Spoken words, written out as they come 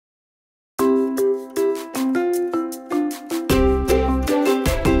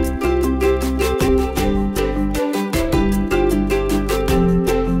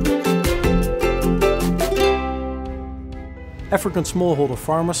African smallholder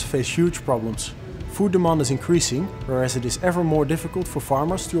farmers face huge problems. Food demand is increasing, whereas it is ever more difficult for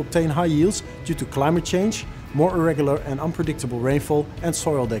farmers to obtain high yields due to climate change, more irregular and unpredictable rainfall and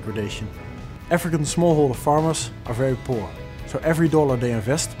soil degradation. African smallholder farmers are very poor, so every dollar they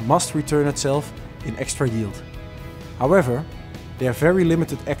invest must return itself in extra yield. However, they have very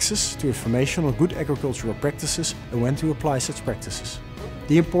limited access to information on good agricultural practices and when to apply such practices.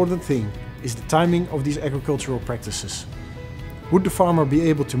 The important thing is the timing of these agricultural practices. Would the farmer be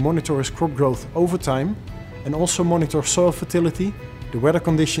able to monitor his crop growth over time and also monitor soil fertility, the weather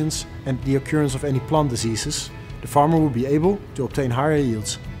conditions and the occurrence of any plant diseases, the farmer will be able to obtain higher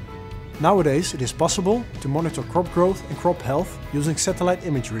yields. Nowadays it is possible to monitor crop growth and crop health using satellite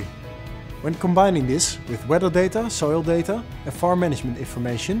imagery. When combining this with weather data, soil data and farm management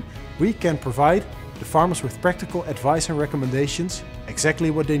information, we can provide the farmers with practical advice and recommendations, exactly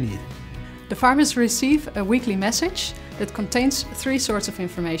what they need. The farmers receive a weekly message that contains three sorts of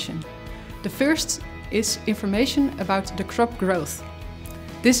information. The first is information about the crop growth.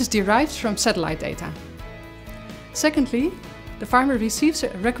 This is derived from satellite data. Secondly, the farmer receives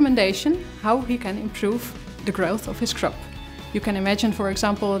a recommendation how he can improve the growth of his crop. You can imagine, for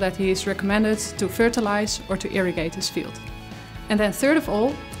example, that he is recommended to fertilize or to irrigate his field. And then third of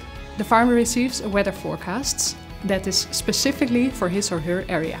all, the farmer receives a weather forecast that is specifically for his or her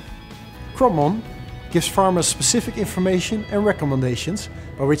area. Cropmon gives farmers specific information and recommendations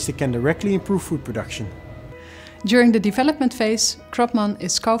by which they can directly improve food production. During the development phase, Cropmon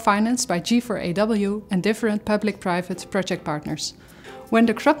is co-financed by G4AW and different public-private project partners. When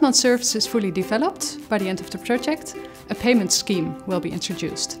the Cropmon service is fully developed, by the end of the project, a payment scheme will be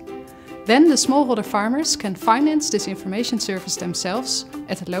introduced. Then the smallholder farmers can finance this information service themselves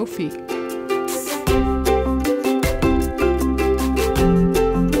at a low fee.